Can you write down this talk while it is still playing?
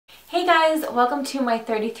guys, welcome to my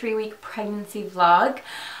 33-week pregnancy vlog.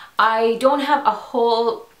 I don't have a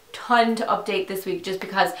whole ton to update this week just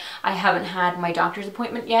because I haven't had my doctor's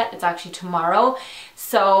appointment yet. It's actually tomorrow,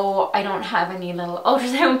 so I don't have any little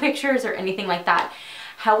ultrasound pictures or anything like that.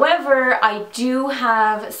 However, I do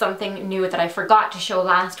have something new that I forgot to show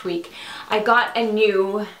last week. I got a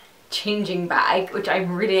new changing bag, which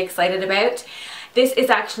I'm really excited about. This is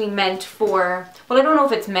actually meant for, well, I don't know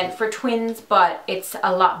if it's meant for twins, but it's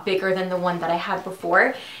a lot bigger than the one that I had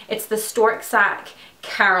before. It's the Storksak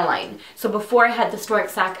Caroline. So before I had the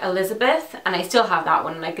Storksak Elizabeth, and I still have that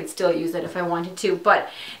one and I could still use it if I wanted to, but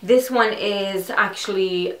this one is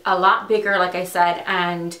actually a lot bigger, like I said,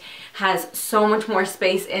 and has so much more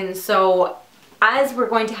space in. So as we're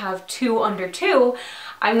going to have 2 under 2,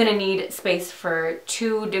 I'm gonna need space for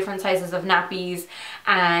 2 different sizes of nappies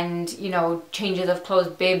and, you know, changes of clothes,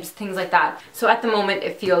 bibs, things like that. So at the moment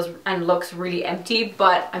it feels and looks really empty,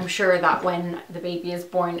 but I'm sure that when the baby is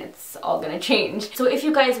born it's all gonna change. So if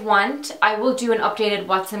you guys want, I will do an updated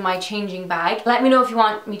what's in my changing bag. Let me know if you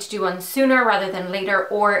want me to do one sooner rather than later,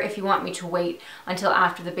 or if you want me to wait until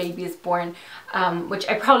after the baby is born, which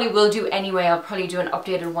I probably will do anyway. I'll probably do an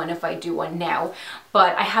updated one if I do one now,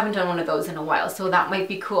 but I haven't done one of those in a while, so that might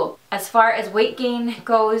be cool. As far as weight gain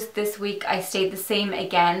goes, this week I stayed the same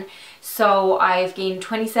again. So I've gained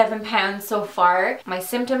 27 pounds so far. My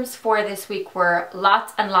symptoms for this week were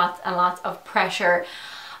lots and lots and lots of pressure.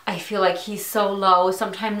 I feel like he's so low.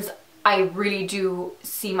 Sometimes I really do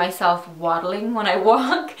see myself waddling when I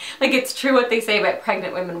walk. Like, it's true what they say about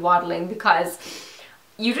pregnant women waddling, because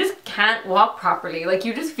you just can't walk properly. Like,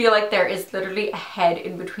 you just feel like there is literally a head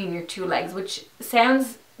in between your 2 legs, which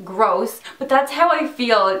sounds gross, but that's how I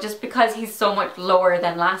feel just because he's so much lower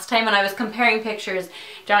than last time. And I was comparing pictures,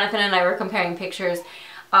 Jonathan and I were comparing pictures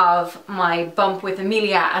of my bump with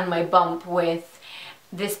Amelia and my bump with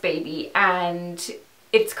this baby, and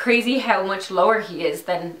it's crazy how much lower he is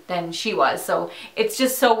than she was. So it's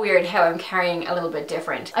just so weird how I'm carrying a little bit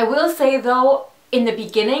different. I will say though, in the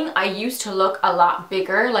beginning I used to look a lot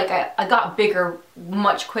bigger. Like I got bigger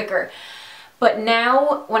much quicker. But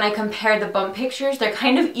now when I compare the bump pictures, they're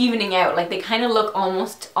kind of evening out. Like, they kind of look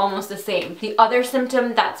almost the same. The other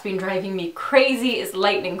symptom that's been driving me crazy is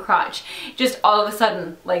lightning crotch. Just all of a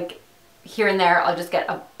sudden, like here and there, I'll just get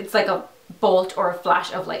it's like a bolt or a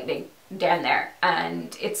flash of lightning down there.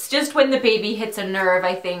 And it's just when the baby hits a nerve,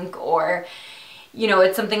 I think, or, you know,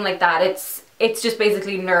 it's something like that. It's just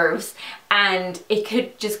basically nerves, and it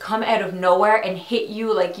could just come out of nowhere and hit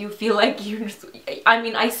you. Like, you feel like you just, I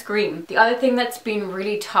mean, I scream. The other thing that's been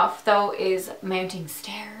really tough though is mounting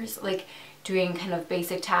stairs, like doing kind of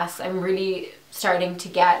basic tasks. I'm really starting to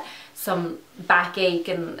get some backache,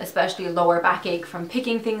 and especially lower backache from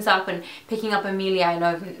picking things up and picking up Amelia. I know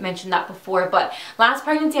I've mentioned that before, but last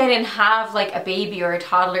pregnancy I didn't have like a baby or a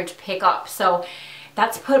toddler to pick up, so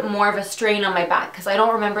that's put more of a strain on my back, because I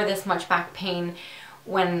don't remember this much back pain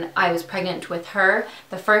when I was pregnant with her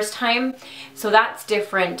the first time. So that's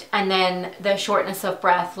different. And then the shortness of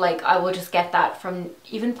breath, like I will just get that from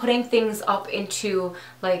even putting things up into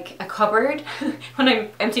like a cupboard. When I'm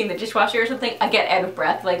emptying the dishwasher or something, I get out of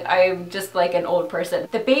breath. Like, I'm just like an old person.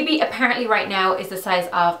 The baby apparently right now is the size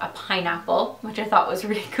of a pineapple, which I thought was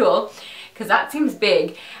really cool, because that seems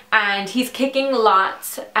big. And he's kicking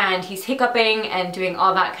lots and he's hiccuping and doing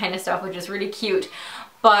all that kind of stuff, which is really cute.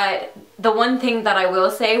 But the one thing that I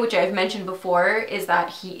will say, which I've mentioned before, is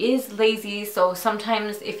that he is lazy. So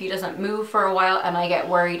sometimes if he doesn't move for a while and I get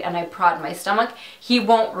worried and I prod my stomach, he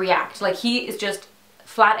won't react. Like, he is just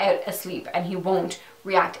flat out asleep and he won't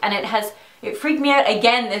react. And it freaked me out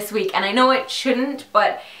again this week, and I know it shouldn't,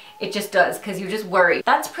 but it just does, because you just worry.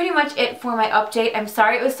 That's pretty much it for my update. I'm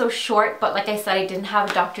sorry it was so short, but like I said, I didn't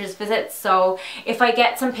have a doctor's visit, so if I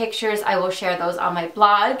get some pictures, I will share those on my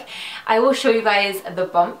blog. I will show you guys the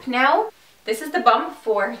bump now. This is the bump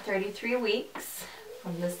for 33 weeks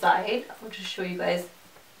from the side. I'll just show you guys.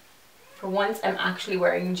 For once, I'm actually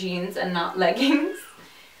wearing jeans and not leggings,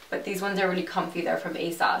 but these ones are really comfy. They're from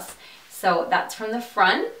ASOS. So that's from the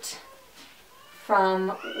front, from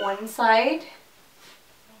one side,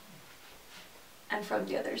 and from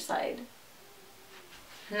the other side.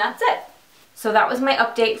 And that's it. So that was my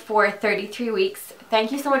update for 33 weeks.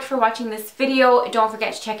 Thank you so much for watching this video. Don't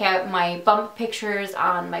forget to check out my bump pictures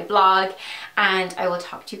on my blog, and I will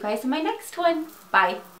talk to you guys in my next one. Bye.